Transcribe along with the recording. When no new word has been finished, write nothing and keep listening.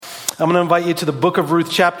I'm going to invite you to the book of Ruth,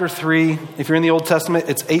 chapter 3. If you're in the Old Testament,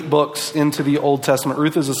 it's 8 books into the Old Testament.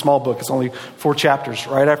 Ruth is a small book. It's only 4 chapters,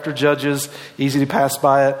 right after Judges. Easy to pass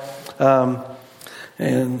by it.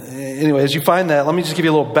 And anyway, as you find that, let me just give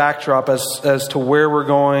you a little backdrop as to where we're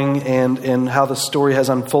going and how the story has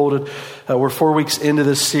unfolded. We're 4 weeks into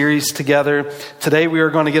this series together. Today we are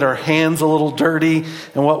going to get our hands a little dirty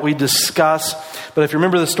in what we discuss. But if you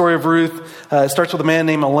remember the story of Ruth, it starts with a man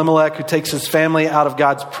named Elimelech who takes his family out of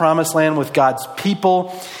God's promised land with God's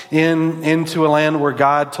people into a land where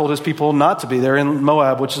God told his people not to be. They're in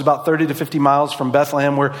Moab, which is about 30 to 50 miles from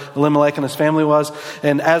Bethlehem, where Elimelech and his family was.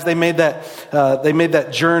 And as they made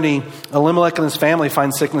that journey, Elimelech and his family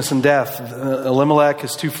find sickness and death. Elimelech,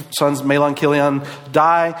 his 2 sons, Mahlon, Chilion,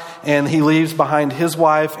 die, and he leaves behind his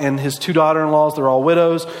wife and his 2 daughter-in-laws. They're all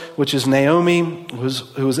widows, which is Naomi, who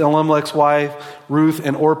was Elimelech's wife, Ruth,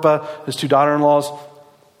 and Orpah, his 2 daughter-in-laws.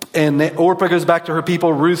 And Orpah goes back to her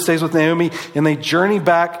people. Ruth stays with Naomi, and they journey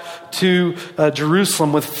back to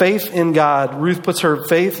Jerusalem with faith in God. Ruth puts her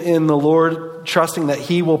faith in the Lord, trusting that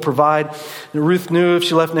He will provide. And Ruth knew if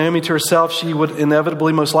she left Naomi to herself, she would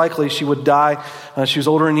inevitably, most likely, she would die. She was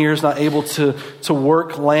older in years, not able to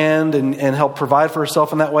work land and help provide for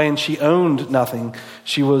herself in that way, and she owned nothing.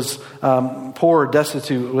 She was poor,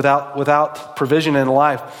 destitute, without provision in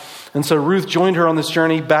life. And so Ruth joined her on this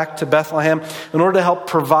journey back to Bethlehem in order to help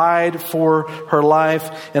provide for her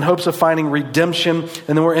life in hopes of finding redemption.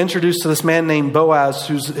 And then we're introduced to this man named Boaz,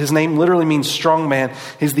 his name literally means strong man.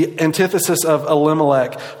 He's the antithesis of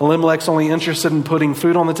Elimelech. Elimelech's only interested in putting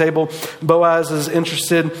food on the table. Boaz is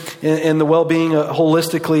interested in the well-being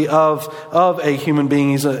holistically of a human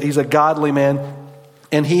being. He's a godly man.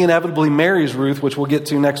 And he inevitably marries Ruth, which we'll get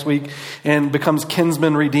to next week, and becomes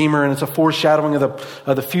kinsman redeemer. And it's a foreshadowing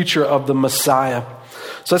of the future of the Messiah.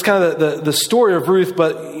 So that's kind of the story of Ruth.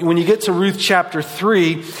 But when you get to Ruth chapter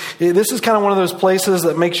 3, this is kind of one of those places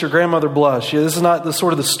that makes your grandmother blush. This is not the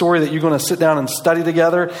sort of the story that you're going to sit down and study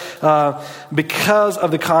together because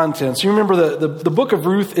of the contents. You remember the book of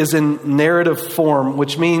Ruth is in narrative form,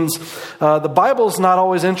 which means the Bible's not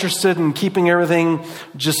always interested in keeping everything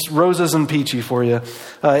just roses and peachy for you.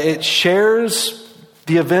 It shares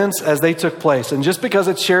the events as they took place. And just because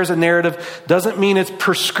it shares a narrative doesn't mean it's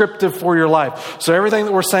prescriptive for your life. So everything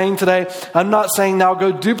that we're saying today, I'm not saying now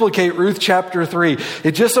go duplicate Ruth chapter 3.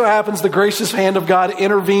 It just so happens the gracious hand of God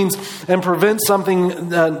intervenes and prevents something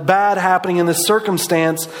bad happening in this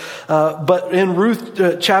circumstance. But in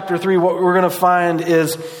Ruth chapter 3, what we're going to find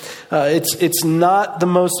is it's not the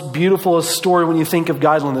most beautiful story when you think of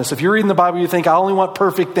godliness. If you're reading the Bible, you think, I only want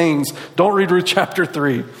perfect things. Don't read Ruth chapter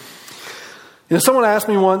 3. Someone asked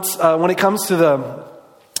me once, when it comes to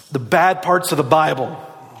the bad parts of the Bible,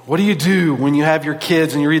 what do you do when you have your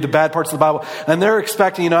kids and you read the bad parts of the Bible? And they're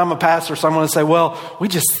expecting, I'm a pastor, so I'm going to say, well, we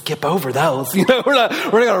just skip over those. We're not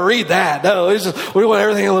going to read that. No, we want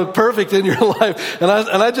everything to look perfect in your life. And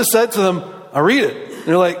I just said to them, I read it.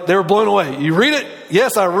 And they were blown away. You read it?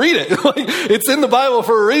 Yes, I read it. It's in the Bible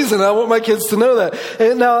for a reason. I want my kids to know that.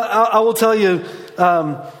 And now I will tell you,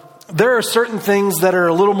 there are certain things that are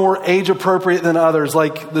a little more age appropriate than others.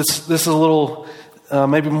 Like this is a little,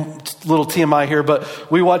 maybe a little TMI here, but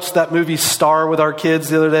we watched that movie Star with our kids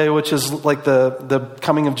the other day, which is like the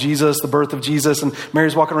coming of Jesus, the birth of Jesus, and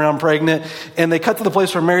Mary's walking around pregnant. And they cut to the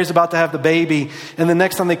place where Mary's about to have the baby. And the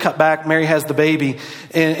next time they cut back, Mary has the baby.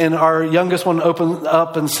 And our youngest one opens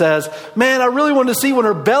up and says, man, I really wanted to see when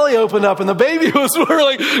her belly opened up and the baby was, we're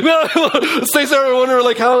like, no, Stacey and I wonder,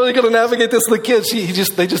 how are they going to navigate this with the kids?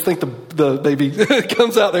 They just think the baby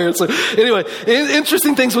comes out there. So anyway,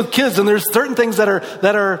 interesting things with kids. And there's certain things that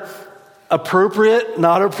are appropriate,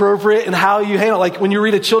 not appropriate, and how you handle it. Like when you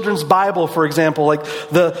read a children's Bible, for example, like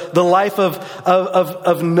the life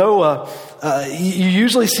of Noah, you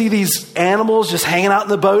usually see these animals just hanging out in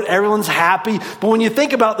the boat. Everyone's happy. But when you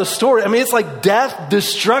think about the story, it's like death,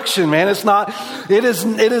 destruction, man. It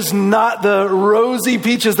is not the rosy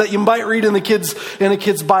peaches that you might read in a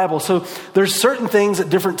kid's Bible. So there's certain things at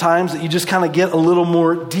different times that you just kind of get a little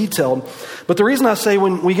more detailed. But the reason I say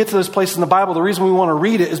when we get to those places in the Bible, the reason we want to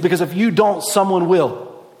read it is because if you don't, someone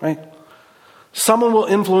will, right? Someone will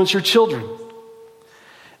influence your children.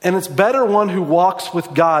 And it's better one who walks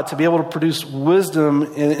with God to be able to produce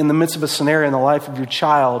wisdom in the midst of a scenario in the life of your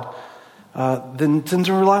child than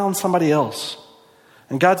to rely on somebody else.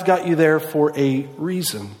 And God's got you there for a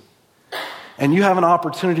reason. And you have an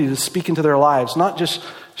opportunity to speak into their lives, not just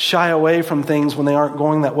shy away from things when they aren't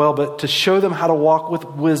going that well, but to show them how to walk with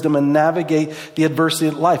wisdom and navigate the adversity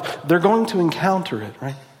of life. They're going to encounter it,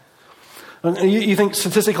 right? You think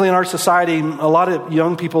statistically in our society, a lot of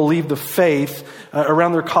young people leave the faith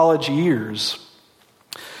around their college years.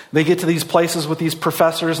 They get to these places with these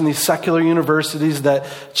professors and these secular universities that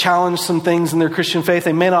challenge some things in their Christian faith.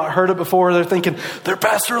 They may not have heard it before. They're thinking, their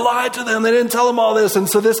pastor lied to them. They didn't tell them all this. And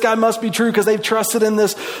so this guy must be true because they've trusted in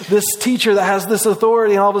this teacher that has this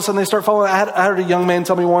authority. And all of a sudden they start following. I heard a young man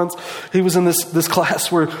tell me once, he was in this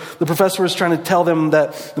class where the professor was trying to tell them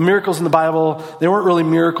that the miracles in the Bible, they weren't really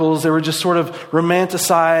miracles. They were just sort of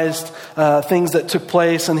romanticized things that took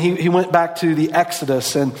place. And he went back to the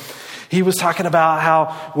Exodus, and he was talking about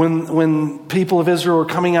how when people of Israel were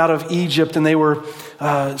coming out of Egypt and they were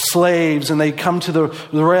slaves and they come to the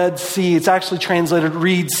Red Sea, it's actually translated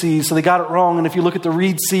Reed Sea, so they got it wrong. And if you look at the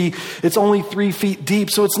Reed Sea, it's only 3 feet deep.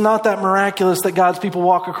 So it's not that miraculous that God's people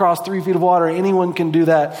walk across 3 feet of water. Anyone can do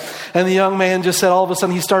that. And the young man just said all of a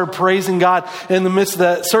sudden he started praising God in the midst of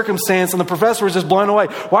that circumstance. And the professor was just blown away.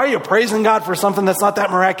 Why are you praising God for something that's not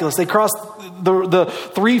that miraculous? They crossed the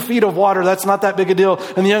 3 feet of water. That's not that big a deal.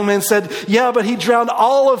 And the young man said, yeah, but he drowned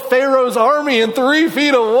all of Pharaoh's army in 3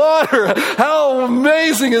 feet of water. How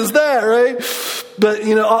amazing is that, right? But,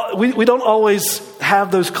 we don't always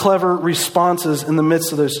have those clever responses in the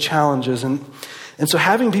midst of those challenges. And so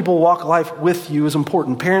having people walk life with you is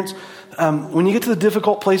important. Parents, when you get to the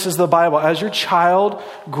difficult places of the Bible, as your child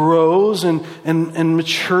grows and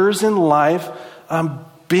matures in life,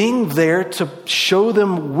 being there to show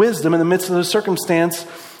them wisdom in the midst of those circumstances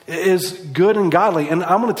is good and godly. And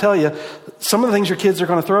I'm going to tell you, some of the things your kids are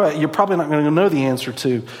going to throw at you, you're probably not going to know the answer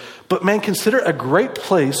to. But man, consider it a great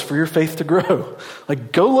place for your faith to grow.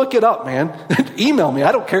 Like, go look it up, man. Email me,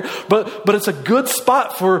 I don't care. But it's a good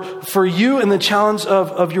spot for you in the challenge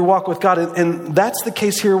of your walk with God. And that's the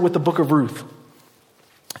case here with the book of Ruth.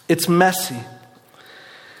 It's messy.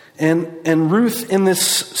 And Ruth in this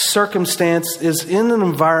circumstance is in an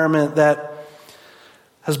environment that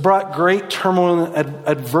has brought great turmoil and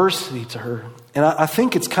adversity to her. And I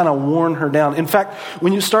think it's kind of worn her down. In fact,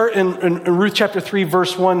 when you start in Ruth chapter 3,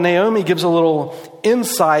 verse 1, Naomi gives a little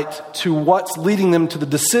insight to what's leading them to the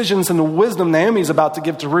decisions and the wisdom Naomi's about to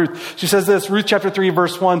give to Ruth. She says this, Ruth chapter 3,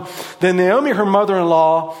 verse 1, then Naomi, her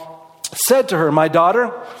mother-in-law, said to her, my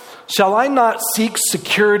daughter, shall I not seek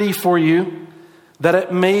security for you, that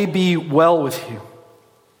it may be well with you?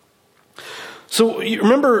 So you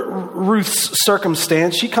remember Ruth's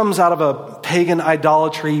circumstance. She comes out of a pagan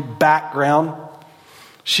idolatry background.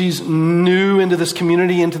 She's new into this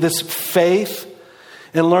community, into this faith,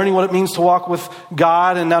 and learning what it means to walk with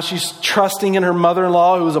God. And now she's trusting in her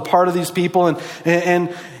mother-in-law, who was a part of these people.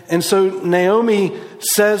 And so Naomi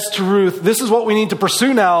says to Ruth, this is what we need to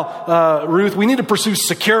pursue now, Ruth. We need to pursue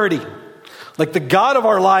security. Like, the God of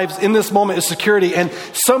our lives in this moment is security, and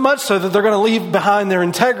so much so that they're going to leave behind their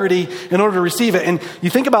integrity in order to receive it. And you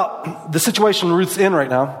think about the situation Ruth's in right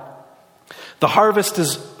now. The harvest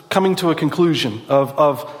is coming to a conclusion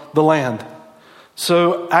of the land.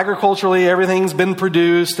 So agriculturally, everything's been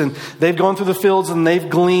produced, and they've gone through the fields and they've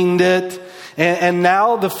gleaned it, and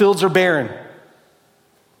now the fields are barren.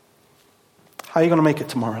 How are you going to make it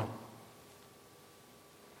tomorrow?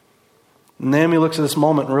 Naomi looks at this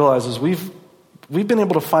moment and realizes we've been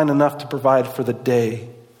able to find enough to provide for the day.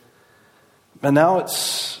 And now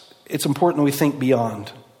it's important we think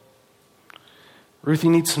beyond. Ruth, you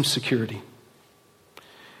need some security.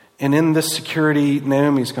 And in this security,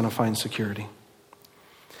 Naomi's going to find security.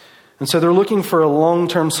 And so they're looking for a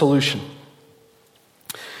long-term solution.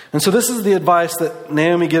 And so this is the advice that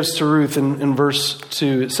Naomi gives to Ruth in verse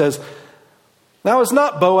 2. It says, now is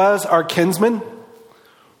not Boaz our kinsman,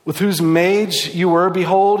 with whose maids you were?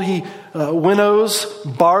 Behold, he winnows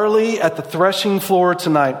barley at the threshing floor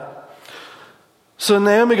tonight. So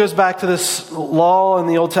Naomi goes back to this law in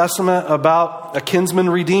the Old Testament about a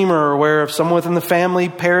kinsman redeemer, where if someone within the family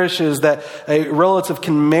perishes, that a relative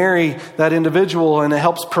can marry that individual, and it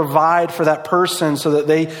helps provide for that person so that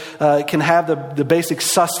they can have the basic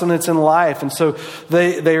sustenance in life. And so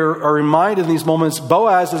they are reminded in these moments,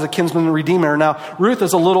 Boaz is a kinsman redeemer. Now, Ruth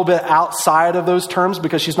is a little bit outside of those terms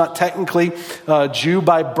because she's not technically Jew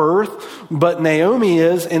by birth, but Naomi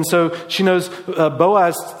is. And so she knows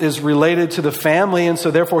Boaz is related to the family, and so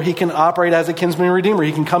therefore he can operate as a kinsman redeemer.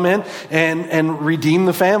 He can come in and redeem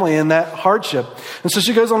the family in that hardship. And so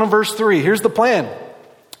she goes on in verse 3. Here's the plan.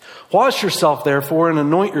 Wash yourself, therefore, and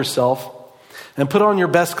anoint yourself, and put on your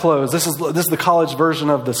best clothes. This is the college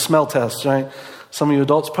version of the smell test, right? Some of you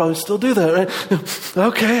adults probably still do that, right?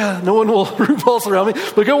 Okay, no one will repulse around me,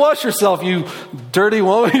 but go wash yourself, you dirty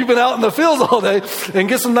woman. You've been out in the fields all day, and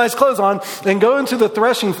get some nice clothes on, and go into the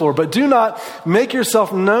threshing floor. But do not make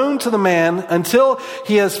yourself known to the man until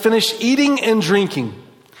he has finished eating and drinking.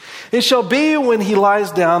 It shall be when he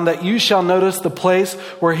lies down that you shall notice the place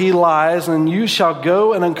where he lies, and you shall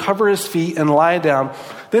go and uncover his feet and lie down.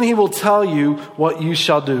 then he will tell you what you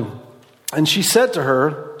shall do. And she said to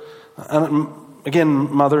her, and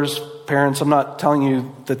again, mothers, parents, I'm not telling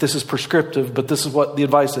you that this is prescriptive, but this is what the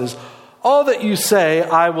advice is. All that you say,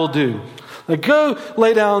 I will do. Like, go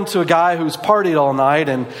lay down to a guy who's partied all night,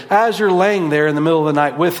 and as you're laying there in the middle of the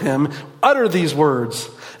night with him, utter these words.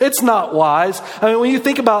 It's not wise. I mean, when you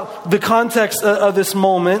think about the context of this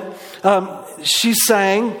moment, she's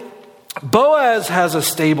saying, Boaz has a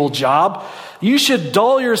stable job. You should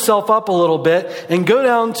dull yourself up a little bit and go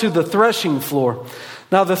down to the threshing floor.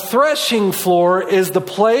 Now, the threshing floor is the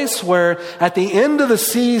place where at the end of the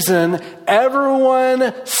season,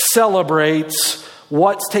 everyone celebrates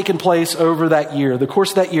what's taken place over that year, the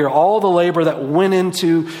course of that year, all the labor that went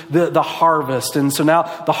into the harvest. And so now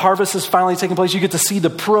the harvest is finally taking place. You get to see the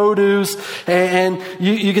produce, and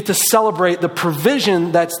you get to celebrate the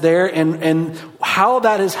provision that's there and how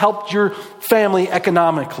that has helped your family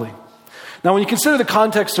economically. Now, when you consider the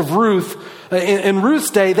context of Ruth, in Ruth's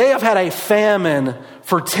day, they have had a famine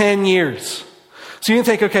for 10 years. So you can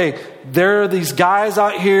think, okay, there are these guys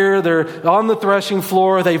out here, they're on the threshing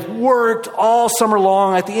floor, they've worked all summer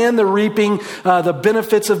long, at the end they're reaping the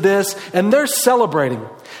benefits of this, and they're celebrating.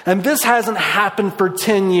 And this hasn't happened for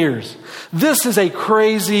 10 years. This is a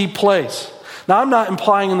crazy place. Now, I'm not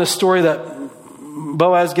implying in this story that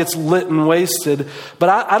Boaz gets lit and wasted, but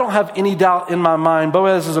I don't have any doubt in my mind,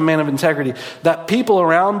 Boaz is a man of integrity, that people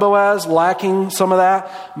around Boaz lacking some of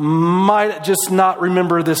that might just not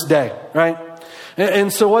remember this day, right?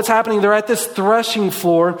 And so what's happening, they're at this threshing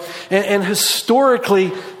floor, and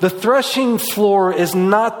historically, the threshing floor is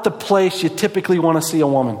not the place you typically want to see a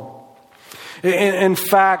woman. In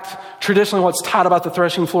fact, traditionally what's taught about the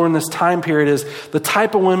threshing floor in this time period is the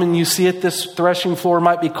type of women you see at this threshing floor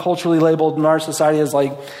might be culturally labeled in our society as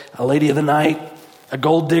like a lady of the night, a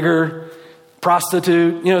gold digger,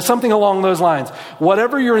 prostitute, something along those lines.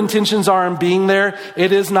 Whatever your intentions are in being there,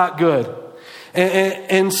 it is not good.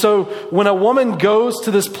 And so when a woman goes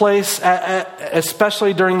to this place,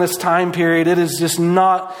 especially during this time period, it is just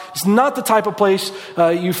it's not the type of place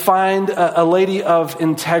you find a lady of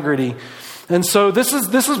integrity. And so this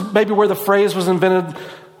is maybe where the phrase was invented,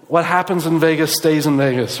 what happens in Vegas stays in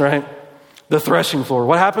Vegas, right? The threshing floor.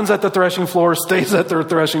 What happens at the threshing floor stays at the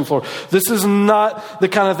threshing floor. This is not the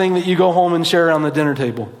kind of thing that you go home and share around the dinner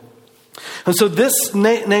table. And so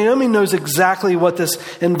Naomi knows exactly what this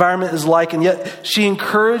environment is like, and yet she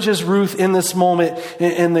encourages Ruth in this moment,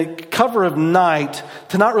 in the cover of night,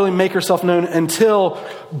 to not really make herself known until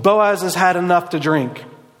Boaz has had enough to drink.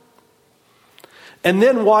 And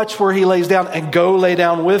then watch where he lays down and go lay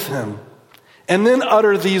down with him. And then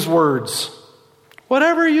utter these words.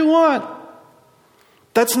 Whatever you want.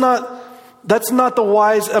 That's not the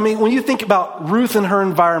wise. I mean, when you think about Ruth and her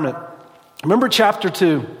environment, remember chapter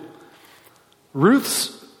 2.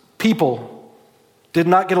 Ruth's people did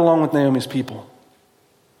not get along with Naomi's people.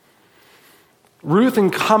 Ruth, in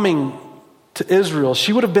coming to Israel,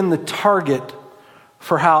 she would have been the target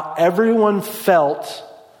for how everyone felt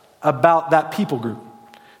about that people group.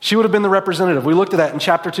 She would have been the representative. We looked at that in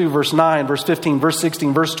chapter 2, verse 9, verse 15, verse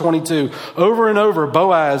 16, verse 22. Over and over,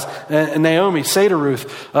 Boaz and Naomi say to Ruth,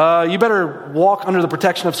 you better walk under the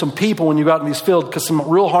protection of some people when you go out in these fields, because some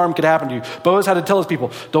real harm could happen to you. Boaz had to tell his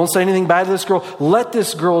people, don't say anything bad to this girl. Let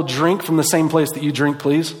this girl drink from the same place that you drink,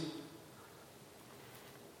 please.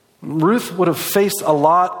 Ruth would have faced a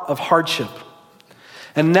lot of hardship.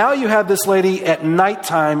 And now you have this lady at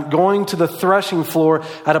nighttime going to the threshing floor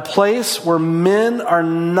at a place where men are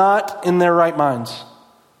not in their right minds.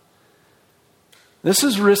 This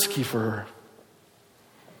is risky for her.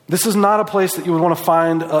 This is not a place that you would want to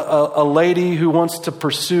find a lady who wants to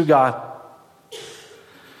pursue God.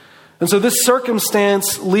 And so this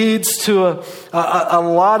circumstance leads to a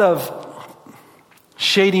lot of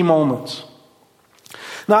shady moments.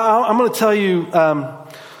 Now, I'm going to tell you,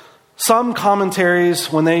 some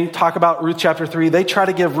commentaries, when they talk about Ruth chapter 3, they try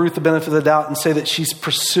to give Ruth the benefit of the doubt and say that she's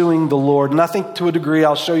pursuing the Lord. And I think to a degree,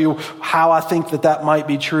 I'll show you how I think that might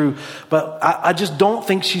be true. But I just don't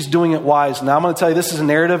think she's doing it wise. Now, I'm going to tell you, this is a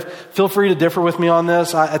narrative. Feel free to differ with me on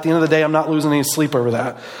this. At the end of the day, I'm not losing any sleep over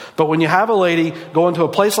that. But when you have a lady go into a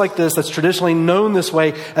place like this that's traditionally known this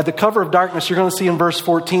way, at the cover of darkness, you're going to see in verse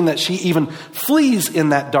 14 that she even flees in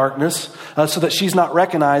that darkness so that she's not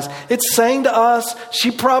recognized. It's saying to us, she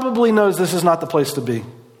probably knows this is not the place to be.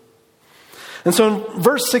 And so in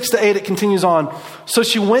verse 6 to 8, it continues on. So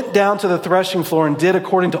she went down to the threshing floor and did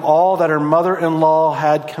according to all that her mother-in-law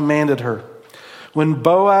had commanded her. When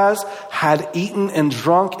Boaz had eaten and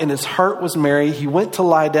drunk and his heart was merry, he went to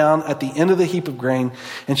lie down at the end of the heap of grain,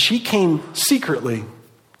 and she came secretly.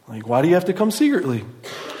 Like, why do you have to come secretly?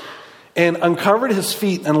 and uncovered his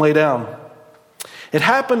feet and lay down. It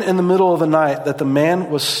happened in the middle of the night that the man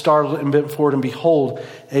was startled and bent forward, and behold,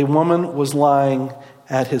 a woman was lying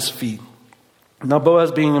at his feet. Now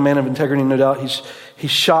Boaz, being a man of integrity, no doubt,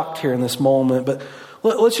 he's shocked here in this moment. But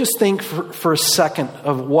let's just think for a second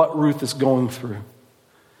of what Ruth is going through.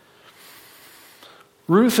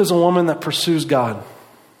 Ruth is a woman that pursues God.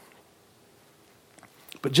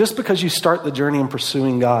 But just because you start the journey in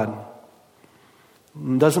pursuing God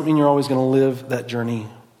doesn't mean you're always going to live that journey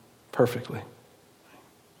perfectly.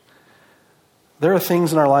 There are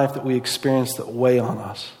things in our life that we experience that weigh on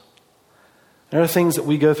us. There are things that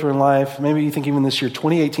we go through in life. Maybe you think even this year,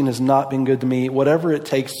 2018 has not been good to me. Whatever it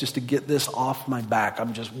takes just to get this off my back,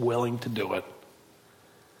 I'm just willing to do it.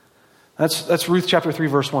 That's Ruth chapter 3,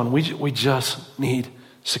 verse 1. We just need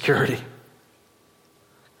security.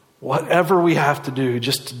 Whatever we have to do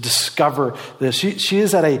just to discover this. She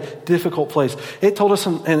is at a difficult place. It told us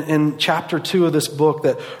in chapter 2 of this book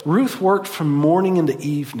that Ruth worked from morning into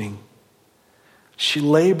evening. She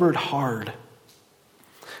labored hard.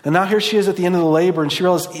 And now here she is at the end of the labor, and she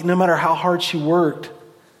realized no matter how hard she worked,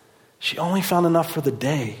 she only found enough for the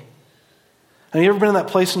day. Have you ever been in that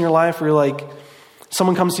place in your life where you're like,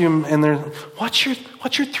 someone comes to you and they're, what's your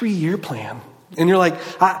 3-year plan? And you're like,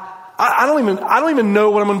 I don't even know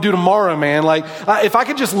what I'm going to do tomorrow, man. Like, if I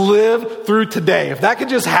could just live through today, if that could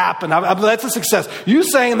just happen, that's a success. You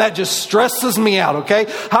saying that just stresses me out, okay?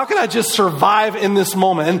 How can I just survive in this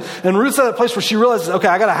moment? And Ruth's at that place where she realizes, okay,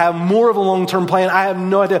 I got to have more of a long-term plan. I have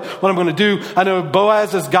no idea what I'm going to do. I know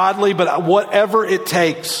Boaz is godly, but whatever it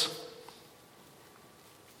takes.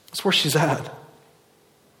 That's where she's at.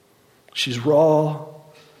 She's raw.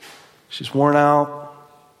 She's worn out.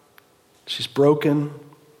 She's broken.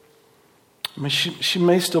 I mean, she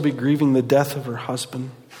may still be grieving the death of her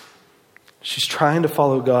husband. She's trying to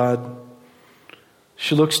follow God.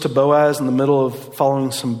 She looks to Boaz in the middle of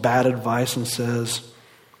following some bad advice and says,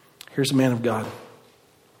 here's a man of God.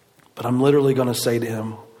 But I'm literally going to say to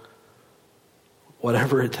him,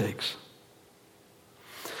 whatever it takes.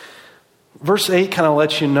 Verse 8 kind of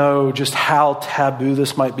lets you know just how taboo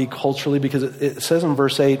this might be culturally, because it says in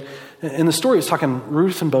verse 8, in the story it's talking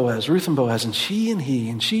Ruth and Boaz, and she and he,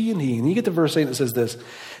 and she and he. And you get to verse 8 and it says this, and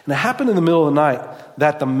it happened in the middle of the night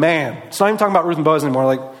that the man, it's not even talking about Ruth and Boaz anymore,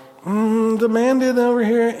 like, the man did over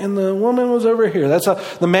here and the woman was over here.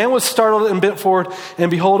 The man was startled and bent forward, and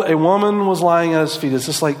behold, a woman was lying at his feet. It's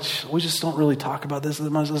just like, we just don't really talk about this as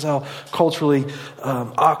much. This is how culturally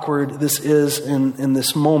awkward this is in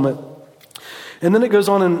this moment. And then it goes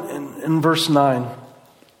on in verse 9.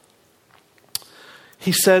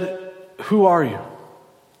 He said, who are you?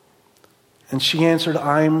 And she answered,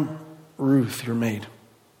 I'm Ruth, your maid.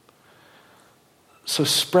 So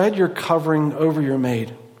spread your covering over your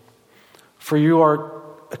maid, for you are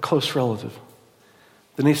a close relative.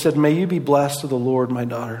 Then he said, may you be blessed of the Lord, my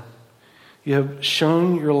daughter. You have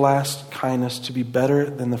shown your last kindness to be better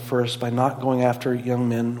than the first by not going after young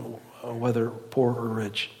men, whether poor or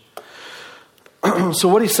rich. So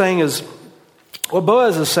what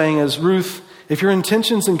Boaz is saying is, Ruth, if your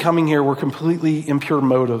intentions in coming here were completely impure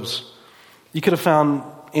motives, you could have found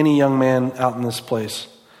any young man out in this place.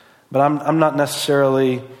 But I'm not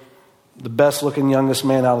necessarily the best looking youngest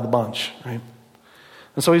man out of the bunch, right?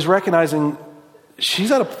 And so he's recognizing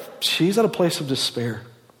she's at a place of despair.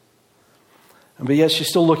 But yet she's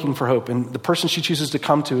still looking for hope. And the person she chooses to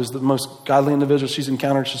come to is the most godly individual she's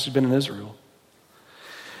encountered since she's been in Israel.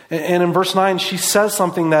 And in verse 9, she says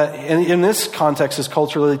something that in this context is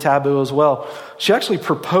culturally taboo as well. She actually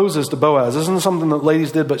proposes to Boaz. This isn't something that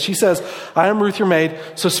ladies did, but she says, I am Ruth, your maid,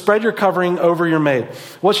 so spread your covering over your maid.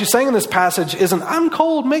 What she's saying in this passage isn't, I'm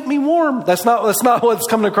cold, make me warm. That's not what's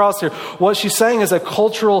coming across here. What she's saying is a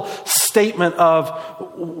cultural statement of,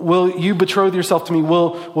 will you betroth yourself to me?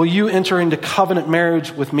 Will you enter into covenant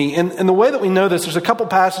marriage with me? And the way that we know this, there's a couple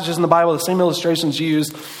passages in the Bible, the same illustrations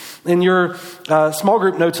used. In your small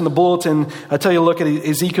group notes in the bulletin, I tell you to look at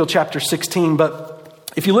Ezekiel chapter 16. But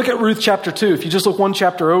if you look at Ruth chapter 2, if you just look one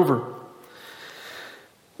chapter over,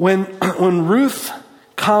 when Ruth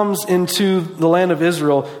comes into the land of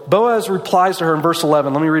Israel, Boaz replies to her in verse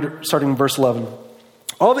 11. Let me read it starting in verse 11.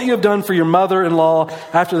 All that you have done for your mother-in-law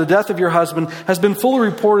after the death of your husband has been fully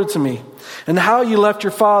reported to me, and how you left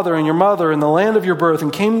your father and your mother in the land of your birth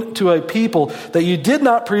and came to a people that you did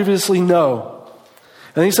not previously know.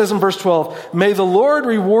 And he says in verse 12, may the Lord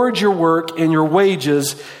reward your work and your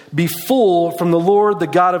wages be full from the Lord, the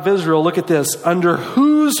God of Israel. Look at this. Under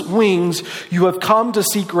whose wings you have come to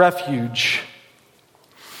seek refuge.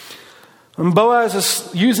 And Boaz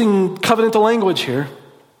is using covenantal language here.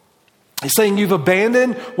 He's saying you've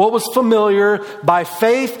abandoned what was familiar by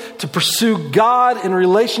faith to pursue God in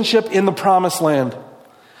relationship in the promised land.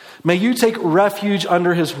 May you take refuge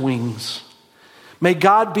under his wings. May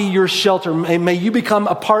God be your shelter. May you become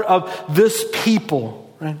a part of this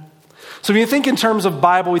people, right? So when you think in terms of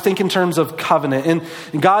Bible, we think in terms of covenant.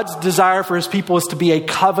 And God's desire for his people is to be a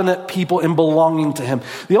covenant people in belonging to him.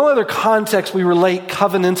 The only other context we relate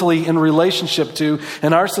covenantally in relationship to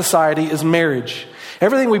in our society is marriage.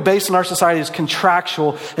 Everything we base in our society is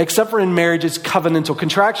contractual, except for in marriage, it's covenantal.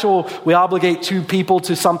 Contractual, we obligate two people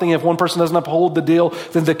to something. If one person doesn't uphold the deal,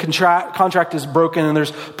 then the contract is broken and there's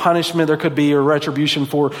punishment there could be or retribution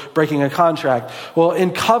for breaking a contract. Well, in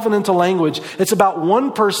covenantal language, it's about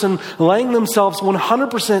one person laying themselves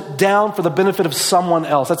 100% down for the benefit of someone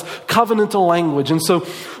else. That's covenantal language. And so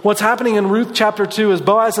what's happening in Ruth chapter 2 is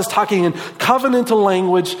Boaz is talking in covenantal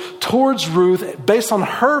language towards Ruth based on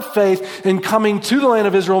her faith in coming to the land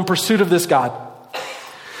of Israel in pursuit of this God.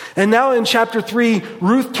 And now in chapter 3,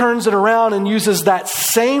 Ruth turns it around and uses that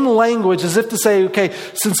same language as if to say, okay,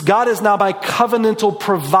 since God is now my covenantal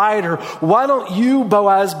provider, why don't you,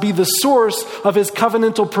 Boaz, be the source of his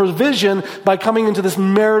covenantal provision by coming into this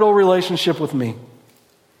marital relationship with me?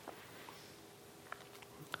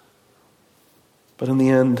 But in the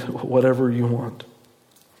end, whatever you want,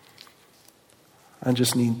 I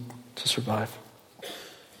just need to survive.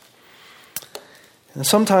 And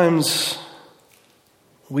sometimes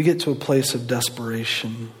we get to a place of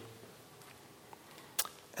desperation,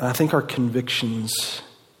 and I think our convictions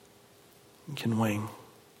can wane.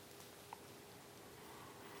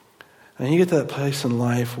 And you get to that place in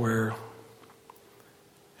life where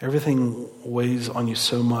everything weighs on you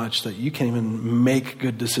so much that you can't even make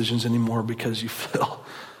good decisions anymore because you feel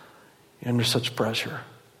you're under such pressure.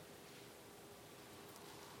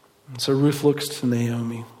 And so Ruth looks to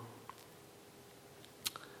Naomi.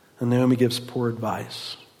 And Naomi gives poor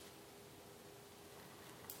advice.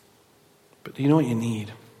 But do you know what you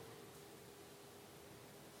need?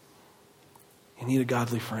 You need a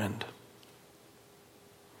godly friend.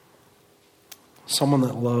 Someone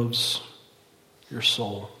that loves your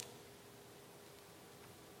soul.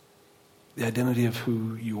 The identity of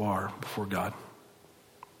who you are before God.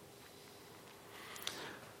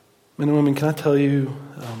 Men and women, can I tell you,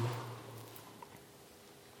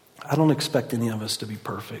 I don't expect any of us to be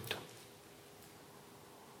perfect.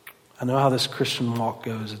 I know how this Christian walk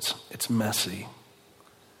goes. It's messy.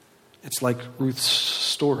 It's like Ruth's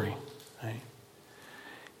story. Right?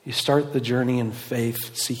 You start the journey in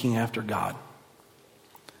faith, seeking after God.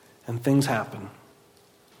 And things happen.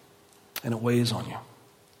 And it weighs on you.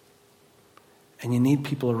 And you need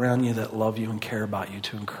people around you that love you and care about you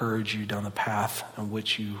to encourage you down the path in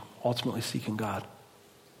which you ultimately seek in God.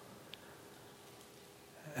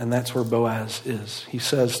 And that's where Boaz is. He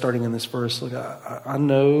says, starting in this verse, look, I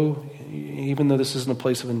know, even though this isn't a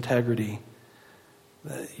place of integrity,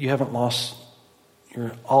 that you haven't lost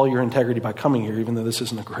all your integrity by coming here, even though this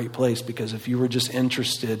isn't a great place, because if you were just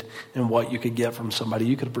interested in what you could get from somebody,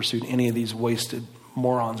 you could have pursued any of these wasted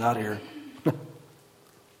morons out here.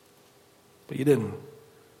 But you didn't.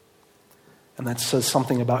 And that says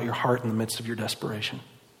something about your heart in the midst of your desperation.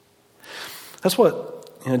 That's what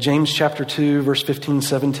James chapter 2, verse 15,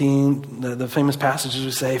 17, the famous passages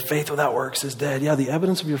we say, faith without works is dead. Yeah, the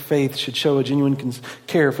evidence of your faith should show a genuine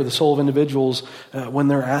care for the soul of individuals when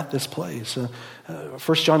they're at this place. 1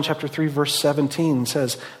 John chapter 3, verse 17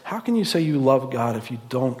 says, how can you say you love God if you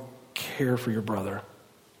don't care for your brother?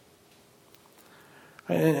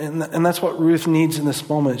 And that's what Ruth needs in this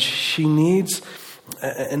moment. She needs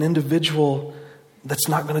an individual that's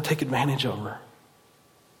not going to take advantage of her.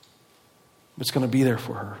 It's going to be there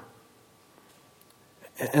for her.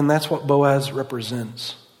 And that's what Boaz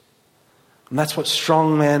represents. And that's what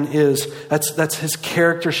strong man is. That's his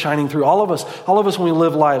character shining through. All of us when we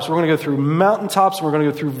live lives, we're going to go through mountaintops and we're going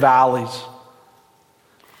to go through valleys.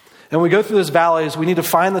 And when we go through those valleys, we need to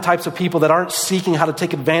find the types of people that aren't seeking how to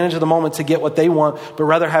take advantage of the moment to get what they want, but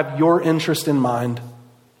rather have your interest in mind. And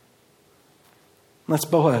that's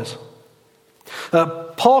Boaz.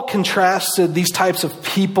 Paul contrasted these types of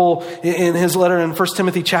people in his letter in 1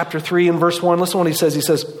 Timothy chapter 3 and verse 1. Listen to what he says. He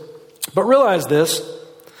says, but realize this,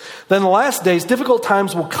 that in the last days difficult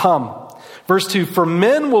times will come. Verse 2, for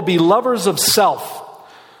men will be lovers of self.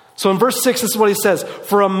 So in verse 6, this is what he says.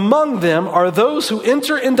 For among them are those who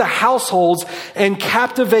enter into households and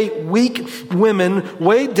captivate weak women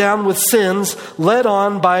weighed down with sins, led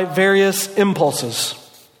on by various impulses.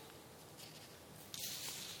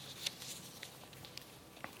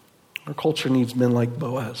 Our culture needs men like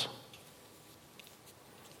Boaz.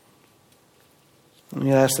 Let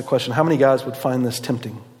me ask the question, how many guys would find this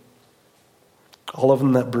tempting? all of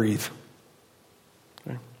them that breathe.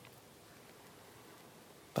 Okay?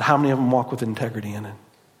 But how many of them walk with integrity in it?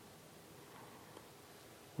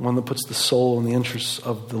 One that puts the soul and the interests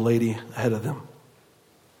of the lady ahead of them.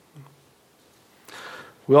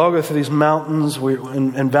 We all go through these mountains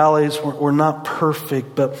and valleys. We're not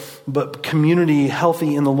perfect, but community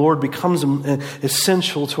healthy in the Lord becomes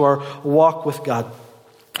essential to our walk with God.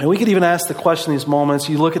 And we could even ask the question in these moments.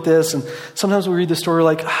 You look at this, and sometimes we read the story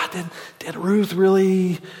like, did Ruth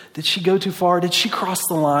really, did she go too far? Did she cross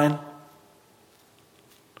the line?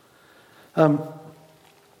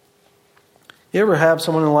 You ever have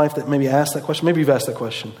someone in life that maybe asked that question? Maybe you've asked that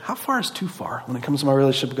question. How far is too far when it comes to my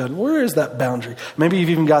relationship with God? Where is that boundary? Maybe you've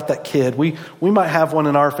even got that kid. We might have one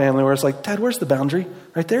in our family where it's like, Dad, where's the boundary?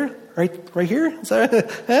 Right there? Right here? Is that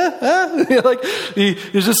like,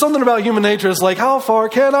 there's just something about human nature. It's like, how far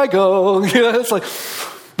can I go? It's like,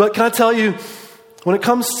 but can I tell you, when it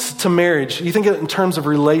comes to marriage, you think in terms of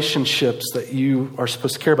relationships that you are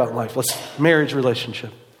supposed to care about in life. Marriage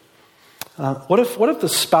relationship. What if the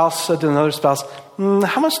spouse said to another spouse,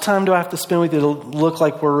 how much time do I have to spend with you to look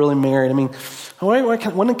like we're really married? I mean,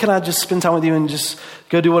 when can I just spend time with you and just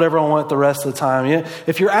go do whatever I want the rest of the time? Yeah?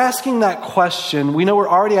 If you're asking that question, we know we're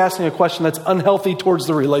already asking a question that's unhealthy towards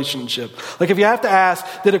the relationship. Like if you have to ask,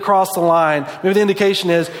 did it cross the line? Maybe the indication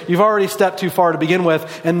is you've already stepped too far to begin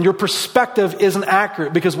with, and your perspective isn't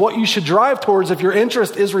accurate, because what you should drive towards if your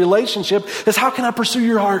interest is relationship is, how can I pursue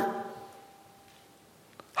your heart?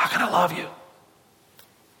 How can I love you?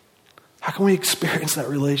 How can we experience that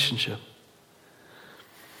relationship?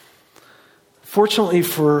 Fortunately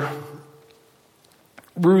for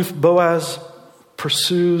Ruth, Boaz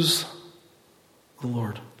pursues the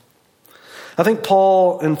Lord. I think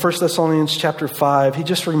Paul in 1 Thessalonians chapter 5, he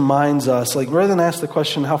just reminds us, like rather than ask the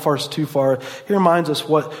question, how far is too far, he reminds us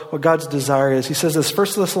what God's desire is. He says this, 1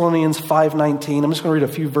 Thessalonians 5:19. I'm just going to read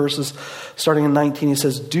a few verses starting in 19. He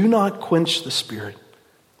says, do not quench the Spirit.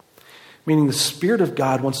 Meaning the Spirit of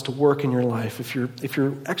God wants to work in your life. If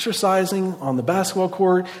you're exercising on the basketball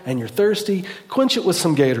court and you're thirsty, quench it with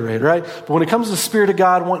some Gatorade, right? But when it comes to the Spirit of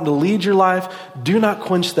God wanting to lead your life, do not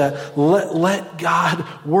quench that. Let God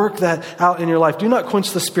work that out in your life. Do not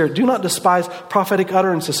quench the Spirit. Do not despise prophetic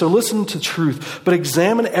utterances. So listen to truth, but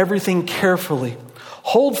examine everything carefully.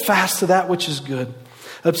 Hold fast to that which is good.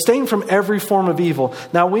 Abstain from every form of evil.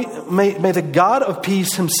 Now may the God of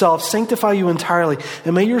peace himself sanctify you entirely,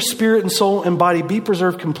 and may your spirit and soul and body be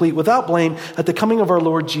preserved complete without blame at the coming of our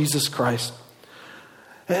Lord Jesus Christ.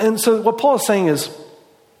 And so what Paul is saying is,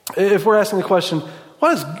 if we're asking the question,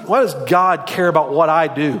 why does God care about what I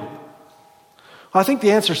do? Well, I think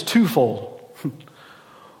the answer is twofold.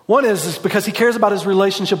 One is because he cares about his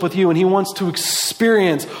relationship with you, and he wants to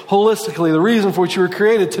experience holistically the reason for which you were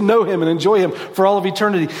created, to know him and enjoy him for all of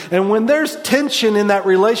eternity. And when there's tension in that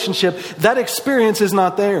relationship, that experience is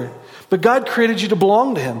not there. But God created you to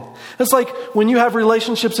belong to him. It's like when you have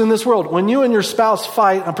relationships in this world. When you and your spouse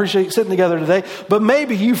fight, I appreciate you sitting together today, but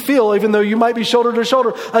maybe you feel, even though you might be shoulder to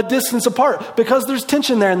shoulder, a distance apart because there's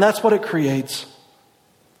tension there, and that's what it creates.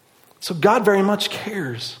 So God very much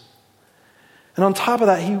cares. And on top of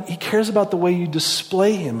that, he cares about the way you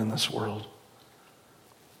display him in this world.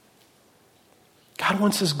 God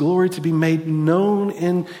wants his glory to be made known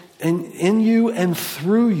in you and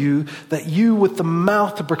through you, that you with the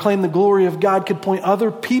mouth to proclaim the glory of God could point other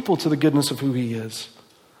people to the goodness of who he is.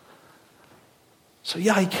 So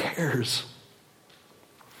yeah, he cares.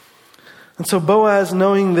 And so Boaz,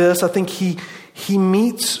 knowing this, I think he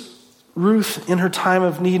meets Ruth in her time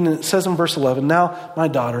of need, and it says in verse 11, now, my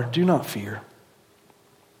daughter, do not fear.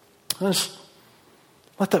 Let's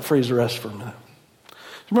let that phrase rest for a minute.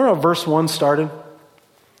 Remember how verse 1 started?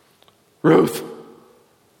 Ruth,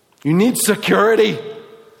 you need security.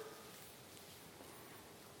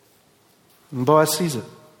 And Boaz sees it.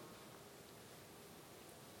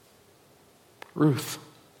 Ruth,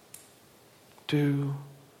 do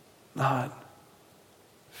not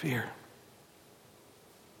fear.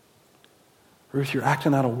 Ruth, you're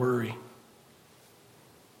acting out of worry.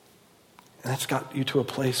 And it's got you to a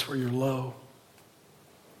place where you're low.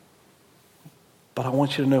 But I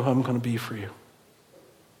want you to know who I'm going to be for you.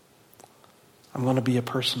 I'm going to be a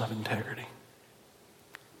person of integrity.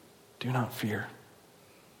 Do not fear.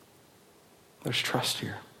 There's trust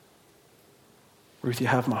here. Ruth, you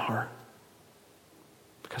have my heart.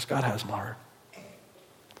 Because God has my heart.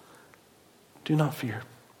 Do not fear.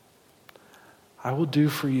 I will do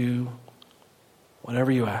for you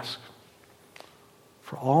whatever you ask.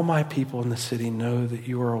 For all my people in the city know that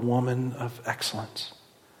you are a woman of excellence.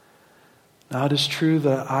 Now it is true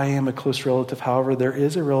that I am a close relative. However, there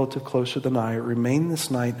is a relative closer than I. Remain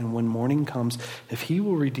this night, and when morning comes, if he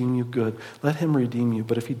will redeem you, good. Let him redeem you.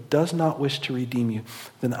 But if he does not wish to redeem you,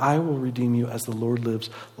 then I will redeem you as the Lord lives.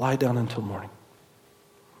 Lie down until morning.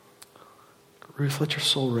 Ruth, let your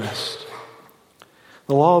soul rest.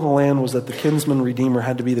 The law of the land was that the kinsman redeemer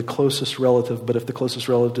had to be the closest relative, but if the closest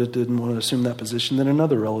relative didn't want to assume that position, then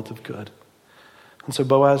another relative could. And so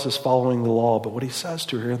Boaz is following the law, but what he says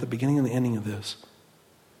to her at the beginning and the ending of this,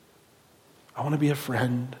 I want to be a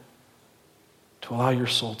friend to allow your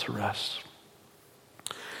soul to rest.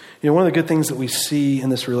 You know, one of the good things that we see in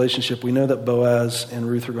this relationship, we know that Boaz and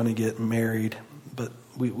Ruth are going to get married, but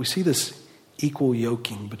we see this equal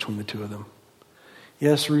yoking between the two of them.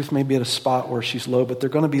 Yes, Ruth may be at a spot where she's low, but they're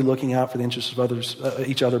going to be looking out for the interests of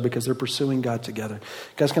each other because they're pursuing God together.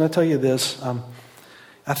 Guys, can I tell you this?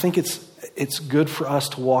 I think it's good for us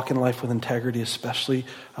to walk in life with integrity, especially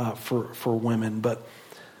for women. But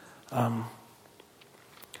there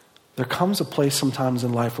comes a place sometimes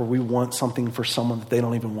in life where we want something for someone that they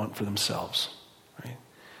don't even want for themselves. Right?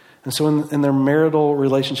 And so in their marital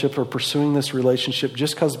relationship or pursuing this relationship,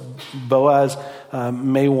 just because Boaz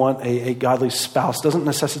may want a godly spouse doesn't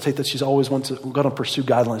necessitate that she's always going to pursue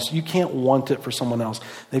godliness. You can't want it for someone else.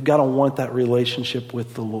 They've got to want that relationship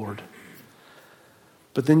with the Lord.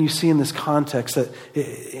 But then you see in this context that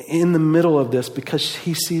in the middle of this, because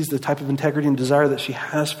he sees the type of integrity and desire that she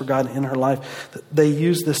has for God in her life, that they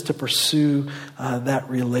use this to pursue that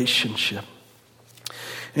relationship.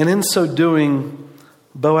 And in so doing,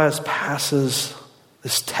 Boaz passes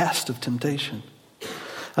this test of temptation.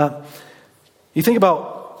 You think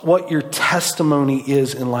about what your testimony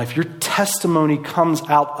is in life. Your testimony comes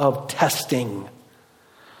out of testing.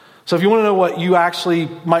 So if you want to know what you actually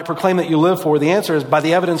might proclaim that you live for, the answer is by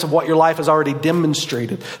the evidence of what your life has already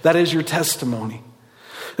demonstrated. That is your testimony.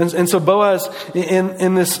 And so Boaz,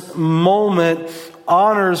 in this moment,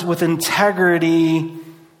 honors with integrity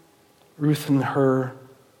Ruth in her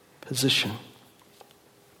position.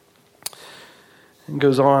 And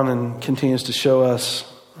goes on and continues to show us,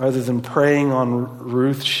 rather than praying on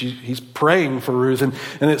Ruth, he's praying for Ruth.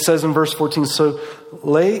 And it says in verse 14, so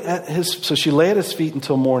she lay at his feet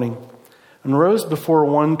until morning and rose before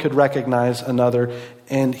one could recognize another.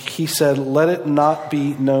 And he said, let it not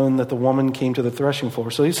be known that the woman came to the threshing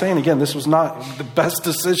floor. So he's saying again, this was not the best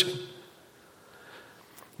decision.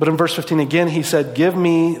 But in verse 15 again, he said, give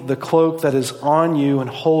me the cloak that is on you and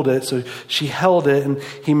hold it. So she held it, and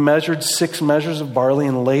he measured 6 measures of barley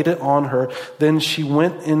and laid it on her. Then she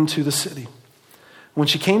went into the city. When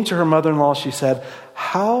she came to her mother-in-law, she said,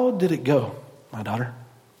 how did it go, my daughter?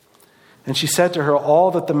 And she said to her all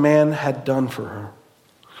that the man had done for her.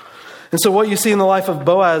 And so what you see in the life of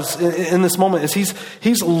Boaz in this moment is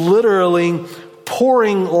he's literally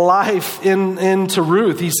pouring life into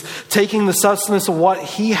Ruth. He's taking the sustenance of what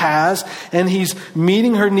he has, and he's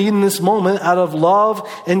meeting her need in this moment out of love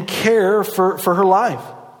and care for her life.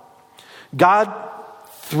 God,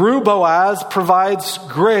 through Boaz, provides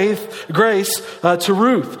grace to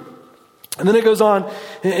Ruth. And then it goes on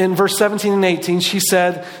in verse 17 and 18. She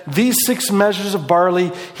said, these 6 measures of barley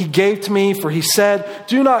he gave to me, for he said,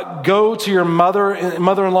 do not go to your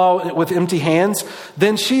mother-in-law with empty hands.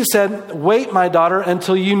 Then she said, wait, my daughter,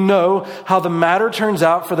 until you know how the matter turns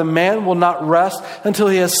out, for the man will not rest until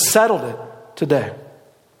he has settled it today.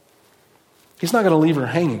 He's not going to leave her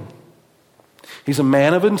hanging. He's a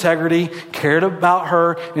man of integrity, cared about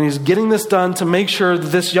her, and he's getting this done to make sure that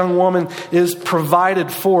this young woman is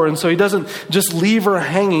provided for. And so he doesn't just leave her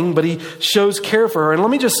hanging, but he shows care for her. And let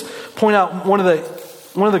me just point out one of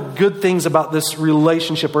the good things about this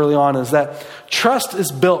relationship early on is that trust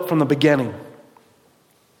is built from the beginning.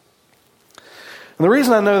 And the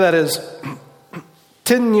reason I know that is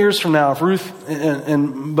 10 years from now, if Ruth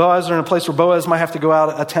and Boaz are in a place where Boaz might have to go out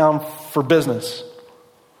of town for business,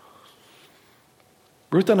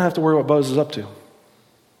 Ruth doesn't have to worry what Boaz is up to.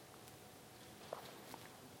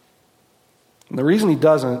 And the reason he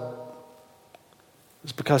doesn't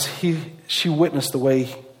is because she witnessed the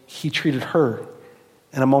way he treated her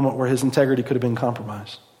in a moment where his integrity could have been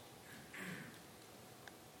compromised.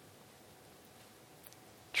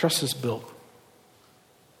 Trust is built.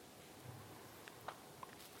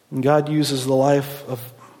 And God uses the life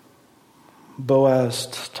of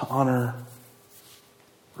Boaz to honor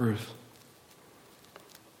Ruth.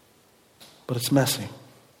 But it's messy.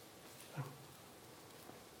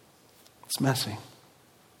 It's messy.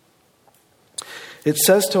 It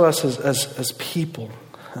says to us as people,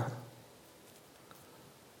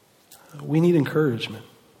 we need encouragement.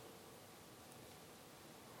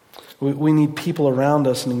 We need people around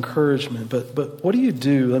us and encouragement. But what do you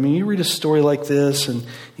do? I mean, you read a story like this and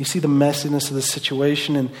you see the messiness of the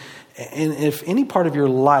situation, and if any part of your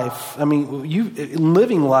life, I mean, in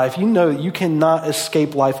living life, you know that you cannot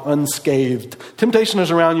escape life unscathed. Temptation is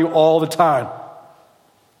around you all the time.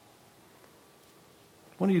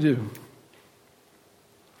 What do you do?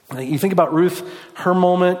 You think about Ruth, her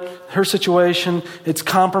moment, her situation, it's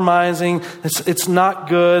compromising, it's not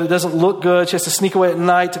good, it doesn't look good. She has to sneak away at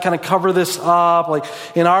night to kind of cover this up. Like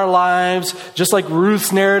in our lives, just like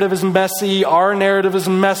Ruth's narrative is messy, our narrative is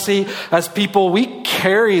messy. As people, we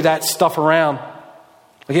carry that stuff around.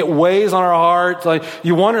 Like it weighs on our heart. Like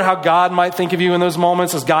you wonder how God might think of you in those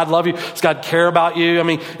moments. Does God love you? Does God care about you? I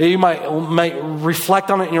mean, you might reflect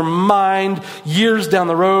on it in your mind years down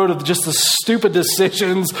the road of just the stupid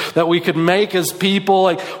decisions that we could make as people.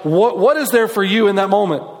 Like what is there for you in that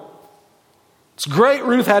moment? It's great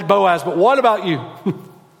Ruth had Boaz, but what about you?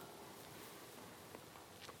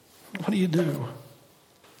 What do you do?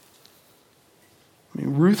 I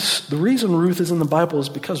mean, the reason Ruth is in the Bible is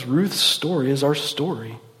because Ruth's story is our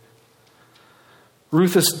story.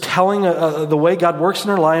 Ruth is telling the way God works in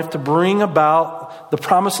her life to bring about the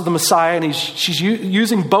promise of the Messiah, and she's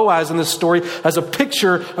using Boaz in this story as a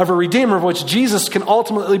picture of a Redeemer, of which Jesus can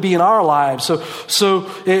ultimately be in our lives. So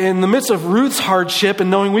in the midst of Ruth's hardship and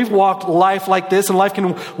knowing we've walked life like this, and life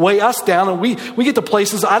can weigh us down, and we get to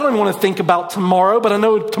places I don't even want to think about tomorrow, but I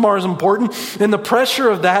know tomorrow is important, and the pressure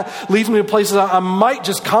of that leads me to places I might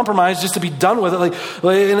just compromise just to be done with it.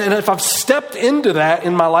 And if I've stepped into that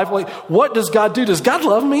in my life, like what does God do? Does God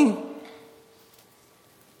love me?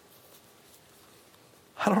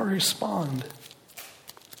 How do I respond?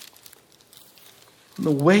 And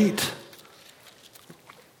the weight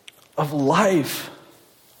of life.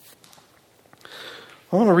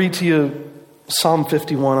 I want to read to you Psalm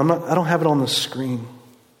 51. I don't have it on the screen.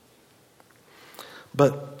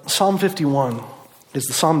 But Psalm 51 is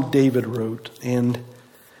the Psalm David wrote. And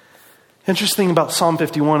interesting about Psalm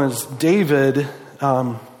 51 is David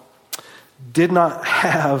did not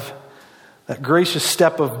have that gracious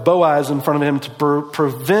step of Boaz in front of him to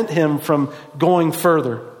prevent him from going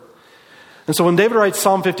further. And so when David writes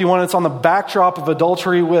Psalm 51, it's on the backdrop of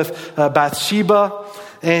adultery with Bathsheba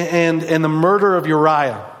and the murder of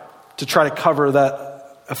Uriah to try to cover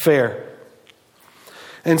that affair.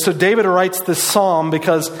 And so David writes this psalm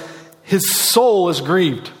because his soul is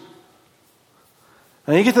grieved.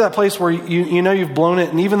 And you get to that place where you know you've blown it,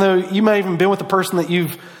 and even though you may have even been with the person that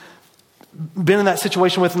you've been in that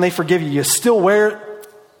situation with and they forgive you, you still wear it.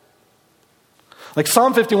 Like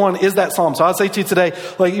Psalm 51 is that psalm. So I'd say to you today,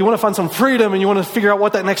 like you want to find some freedom and you want to figure out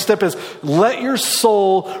what that next step is. Let your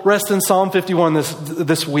soul rest in Psalm 51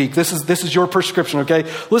 this week. This is your prescription, okay?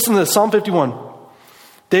 Listen to this, Psalm 51.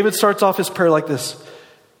 David starts off his prayer like this.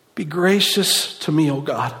 Be gracious to me, O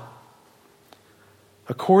God,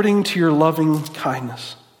 according to your loving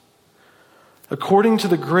kindness. According to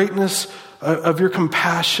the greatness of your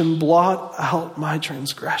compassion, blot out my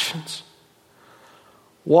transgressions.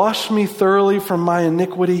 Wash me thoroughly from my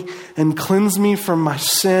iniquity and cleanse me from my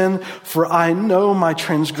sin, for I know my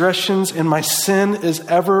transgressions and my sin is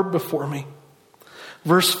ever before me.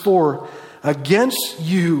 Verse 4, against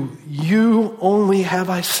you only have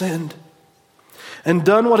I sinned and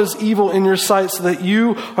done what is evil in your sight, so that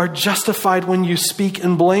you are justified when you speak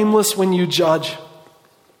and blameless when you judge.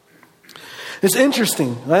 It's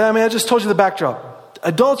interesting. I mean, I just told you the backdrop.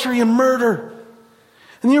 Adultery and murder.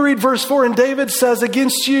 And you read verse 4 and David says,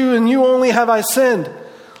 against you and you only have I sinned.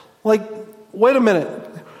 Like, wait a minute.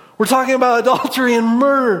 We're talking about adultery and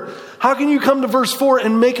murder. How can you come to verse 4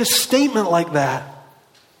 and make a statement like that?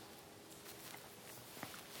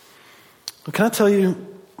 Well, can I tell you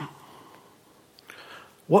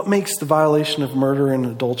what makes the violation of murder and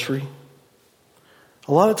adultery?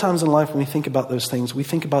 A lot of times in life when we think about those things, we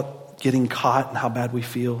think about getting caught and how bad we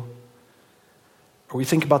feel. Or we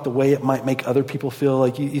think about the way it might make other people feel.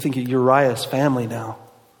 Like you think of Uriah's family now.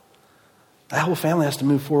 That whole family has to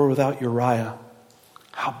move forward without Uriah.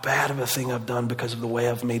 How bad of a thing I've done because of the way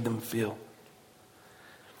I've made them feel.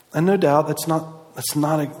 And no doubt that's not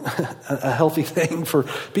a healthy thing for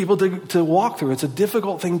people to walk through. It's a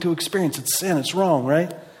difficult thing to experience. It's sin. It's wrong,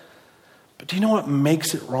 right? But do you know what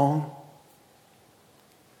makes it wrong?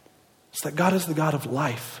 It's that God is the God of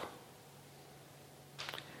life.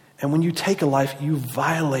 And when you take a life, you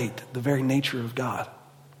violate the very nature of God.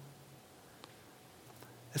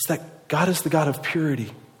 It's that God is the God of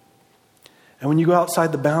purity. And when you go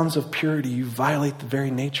outside the bounds of purity, you violate the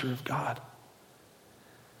very nature of God.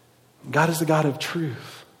 God is the God of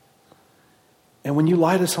truth. And when you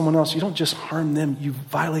lie to someone else, you don't just harm them, you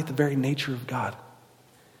violate the very nature of God.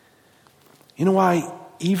 You know why?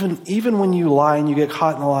 Even when you lie and you get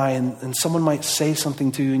caught in a lie and someone might say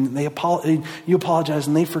something to you and you apologize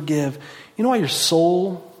and they forgive, you know why your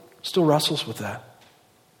soul still wrestles with that?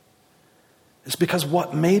 It's because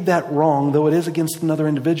what made that wrong, though it is against another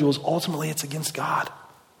individual, is ultimately it's against God.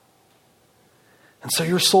 And so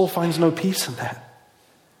your soul finds no peace in that.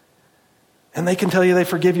 And they can tell you they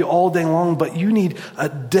forgive you all day long, but you need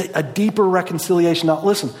a deeper reconciliation. Now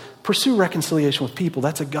listen, pursue reconciliation with people.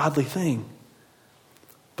 That's a godly thing.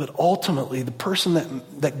 But ultimately, the person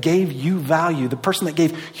that gave you value, the person that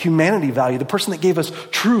gave humanity value, the person that gave us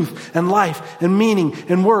truth and life and meaning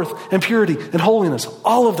and worth and purity and holiness,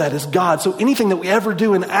 all of that is God. So anything that we ever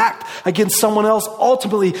do and act against someone else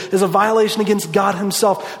ultimately is a violation against God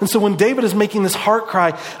himself. And so when David is making this heart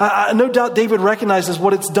cry, no doubt David recognizes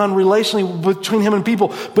what it's done relationally between him and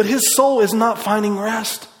people, but his soul is not finding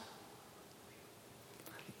rest.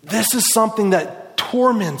 This is something that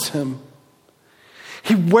torments him.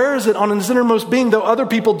 He wears it on his innermost being, though other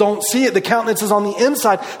people don't see it. The countenance is on the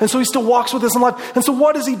inside. And so he still walks with this in life. And so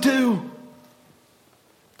what does he do?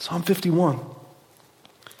 Psalm 51.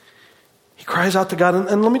 He cries out to God.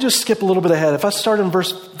 And let me just skip a little bit ahead. If I start in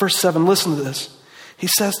verse 7, listen to this. He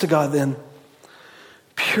says to God then,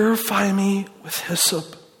 purify me with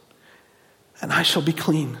hyssop, and I shall be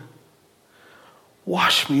clean.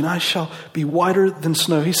 Wash me, and I shall be whiter than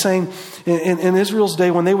snow. He's saying in Israel's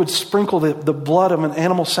day, when they would sprinkle the blood of an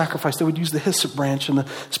animal sacrifice, they would use the hyssop branch and the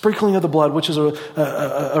sprinkling of the blood, which is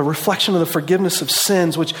a reflection of the forgiveness of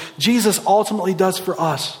sins, which Jesus ultimately does for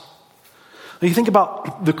us. Now you think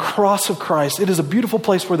about the cross of Christ. It is a beautiful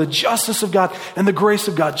place where the justice of God and the grace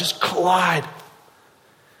of God just collide.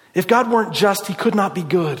 If God weren't just, he could not be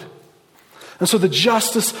good. And so the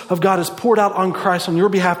justice of God is poured out on Christ on your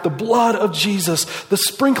behalf. The blood of Jesus, the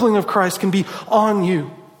sprinkling of Christ can be on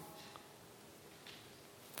you.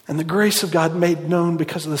 And the grace of God made known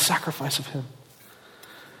because of the sacrifice of him.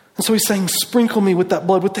 And so he's saying, sprinkle me with that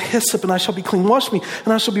blood, with the hyssop, and I shall be clean. Wash me,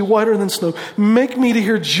 and I shall be whiter than snow. Make me to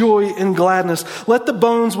hear joy and gladness. Let the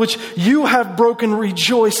bones which you have broken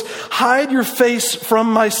rejoice. Hide your face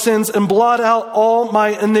from my sins and blot out all my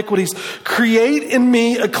iniquities. Create in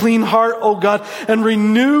me a clean heart, O God, and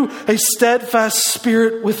renew a steadfast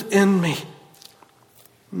spirit within me.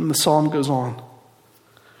 And the psalm goes on,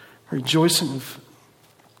 rejoicing of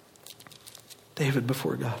David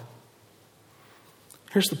before God.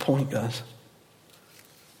 Here's the point, guys.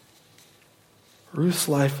 Ruth's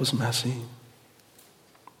life was messy.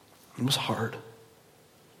 It was hard.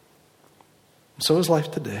 And so is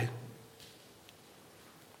life today.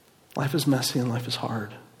 Life is messy and life is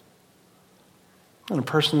hard. And a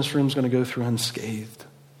person in this room is going to go through unscathed.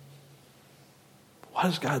 What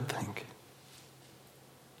does God think?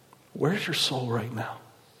 Where's your soul right now?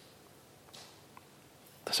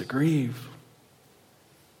 Does it grieve?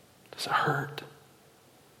 Does it hurt?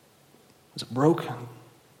 Is it broken?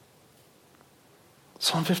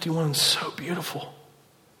 Psalm 51 is so beautiful.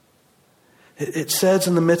 It says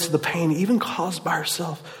in the midst of the pain, even caused by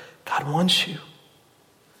ourselves, God wants you.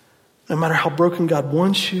 No matter how broken God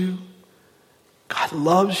wants you, God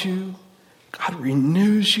loves you, God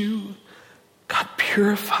renews you, God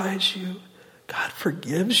purifies you, God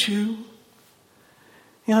forgives you.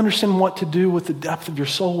 You understand what to do with the depth of your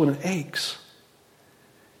soul when it aches.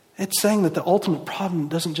 It's saying that the ultimate problem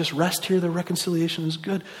doesn't just rest here, the reconciliation is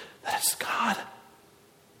good. That it's God.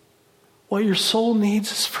 What your soul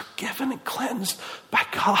needs is forgiven and cleansed by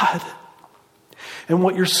God. And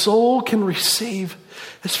what your soul can receive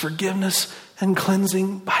is forgiveness and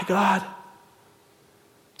cleansing by God.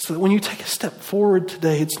 So that when you take a step forward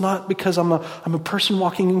today, it's not because I'm a person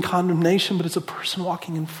walking in condemnation, but it's a person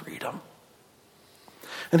walking in freedom.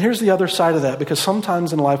 And here's the other side of that, because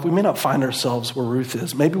sometimes in life we may not find ourselves where Ruth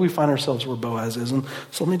is. Maybe we find ourselves where Boaz is. And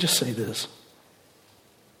so let me just say this.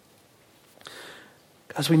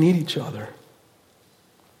 Guys, we need each other.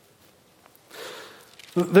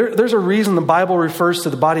 There's a reason the Bible refers to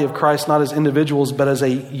the body of Christ not as individuals, but as a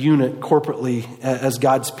unit corporately, as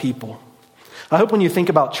God's people. I hope when you think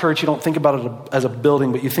about church, you don't think about it as a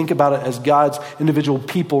building, but you think about it as God's individual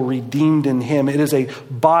people redeemed in him. It is a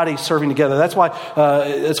body serving together. That's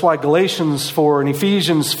why Galatians 4 and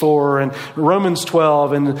Ephesians 4 and Romans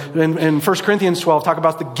 12 and 1 Corinthians 12 talk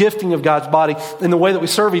about the gifting of God's body in the way that we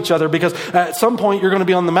serve each other, because at some point you're going to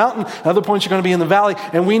be on the mountain, at other points you're going to be in the valley,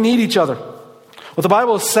 and we need each other. What the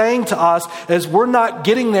Bible is saying to us is we're not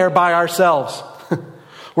getting there by ourselves.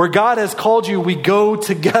 Where God has called you, we go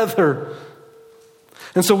together.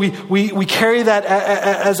 And so we carry that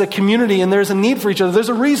as a community, and there's a need for each other. There's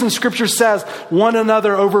a reason Scripture says one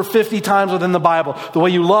another over 50 times within the Bible. The way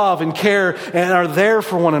you love and care and are there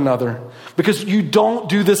for one another. Because you don't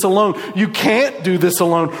do this alone. You can't do this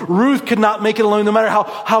alone. Ruth could not make it alone, no matter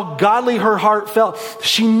how godly her heart felt.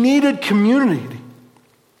 She needed community.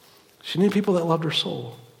 She needed people that loved her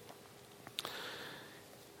soul.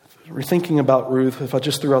 We're thinking about Ruth. If I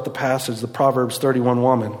just threw out the passage, the Proverbs 31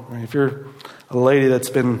 woman. Right? If you're a lady that's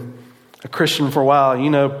been a Christian for a while, you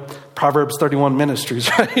know Proverbs 31 Ministries,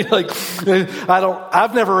 right?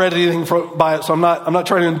 I've never read anything by it, so I'm not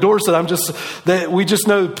trying to endorse it. I'm just that we just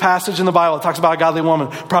know the passage in the Bible that talks about a godly woman,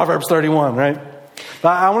 Proverbs 31, right? But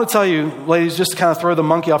I want to tell you, ladies, just to kind of throw the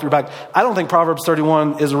monkey off your back, I don't think Proverbs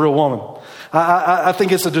 31 is a real woman. I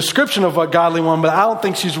think it's a description of a godly woman, but I don't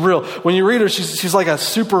think she's real. When you read her, she's like a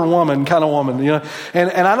superwoman kind of woman, you know.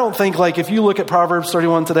 And I don't think, like, if you look at Proverbs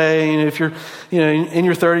 31 today, and if you're, you know, in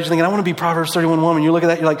your 30s, you're thinking, I want to be Proverbs 31 woman. You look at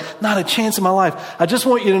that, you're like, not a chance in my life. I just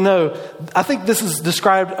want you to know, I think this is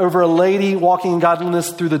described over a lady walking in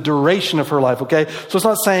godliness through the duration of her life, okay? So it's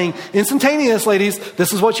not saying instantaneous, ladies,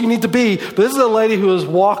 this is what you need to be, but this is a lady who has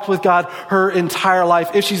walked with God her entire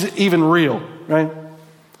life, if she's even real, right?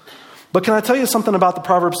 But can I tell you something about the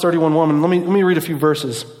Proverbs 31 woman? Let me read a few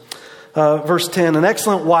verses. Verse 10, an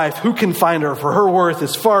excellent wife, who can find her? For her worth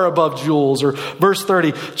is far above jewels. Or verse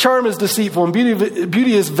 30, charm is deceitful and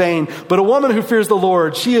beauty is vain. But a woman who fears the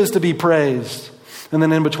Lord, she is to be praised. And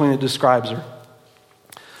then in between it describes her.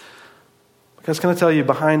 Because can I tell you,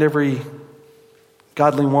 behind every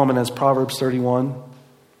godly woman, as Proverbs 31,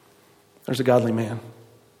 there's a godly man.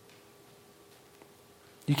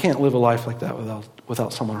 You can't live a life like that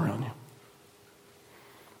without someone around you.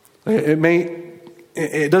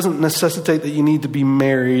 It doesn't necessitate that you need to be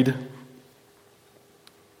married,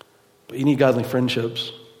 but you need godly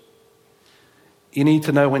friendships. You need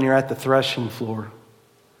to know when you're at the threshing floor,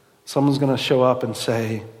 someone's going to show up and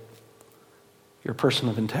say, you're a person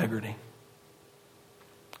of integrity.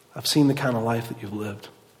 I've seen the kind of life that you've lived.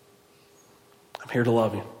 I'm here to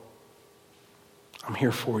love you. I'm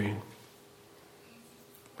here for you.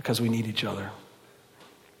 Because we need each other.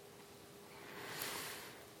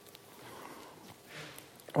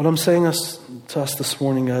 What I'm saying to us this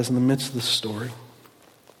morning, guys, in the midst of this story,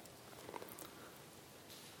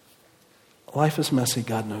 life is messy,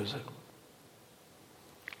 God knows it.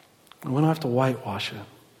 And we don't have to whitewash it.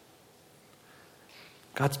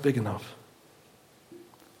 God's big enough.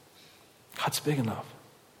 God's big enough.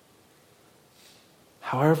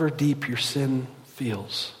 However deep your sin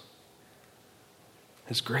feels,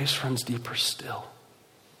 His grace runs deeper still.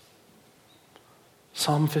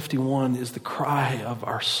 Psalm 51 is the cry of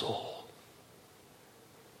our soul.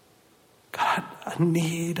 God, I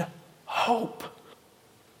need hope.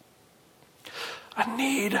 I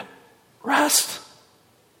need rest.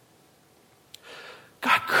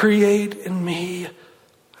 God, create in me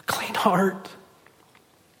a clean heart.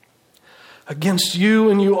 Against you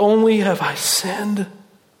and you only have I sinned.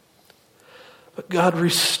 But God,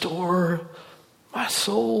 restore my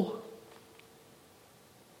soul.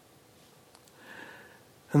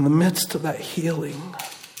 In the midst of that healing,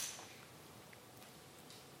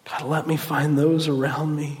 God, let me find those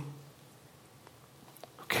around me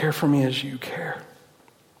who care for me as you care.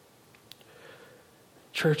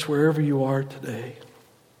 Church, wherever you are today,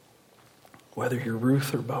 whether you're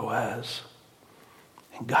Ruth or Boaz,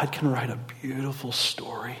 and God can write a beautiful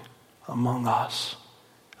story among us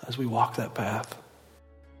as we walk that path.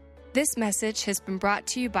 This message has been brought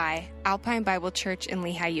to you by Alpine Bible Church in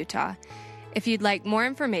Lehi, Utah. If you'd like more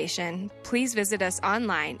information, please visit us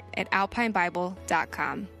online at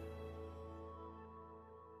alpinebible.com.